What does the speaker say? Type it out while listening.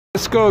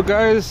Let's go,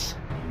 guys.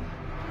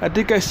 I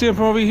think I see him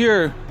from over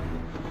here.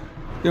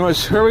 You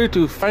must hurry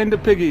to find the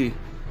piggy.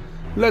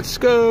 Let's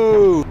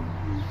go.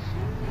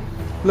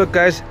 Look,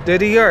 guys, there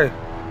they are.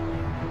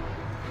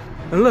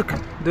 And look,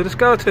 there's the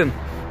skeleton.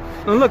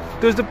 And look,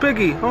 there's the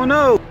piggy. Oh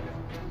no.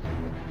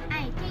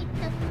 I take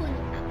the food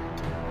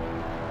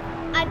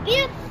out.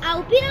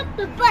 I'll beat up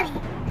the bunny.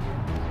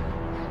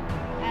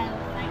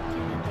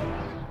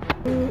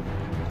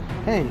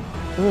 Hey,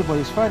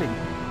 everybody's fighting.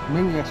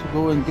 Maybe I should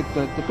go and get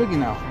the piggy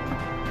now.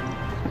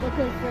 No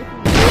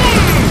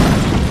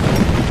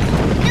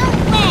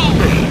way!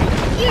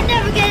 You're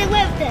never getting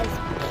away with this.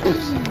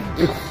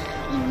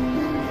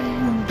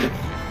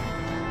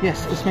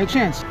 Yes, it's my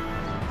chance.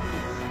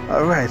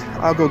 All right,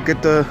 I'll go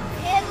get the.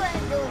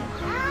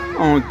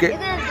 I'll get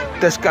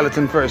the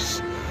skeleton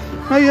first.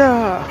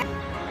 Hiya!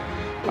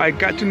 I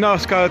got you now,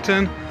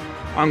 skeleton.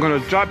 I'm gonna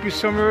drop you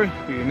somewhere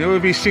you'll never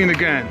be seen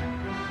again.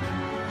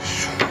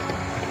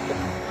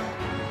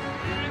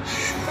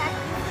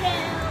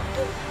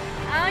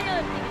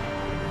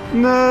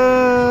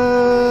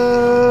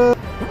 No.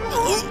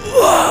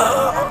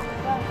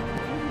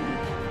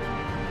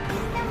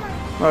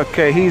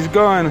 Okay, he's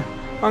gone.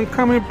 I'm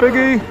coming,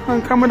 piggy.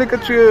 I'm coming to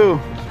get you.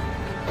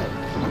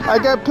 I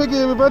got piggy,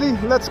 everybody.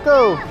 Let's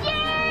go.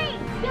 Yay!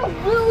 You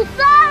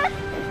loser!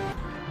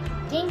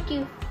 Thank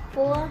you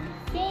for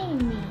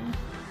seeing me.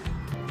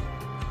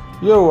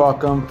 You're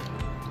welcome.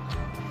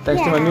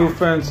 Thanks to my new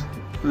friends,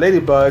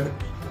 Ladybug,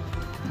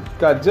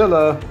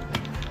 Godzilla,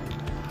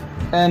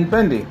 and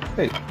Bendy.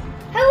 Hey,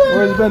 hello.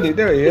 Where's Bendy?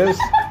 There he is.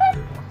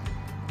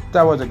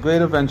 That was a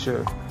great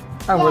adventure.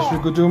 I wish we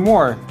could do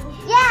more.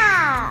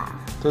 Yeah.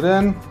 So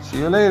then, see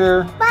you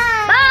later. Bye.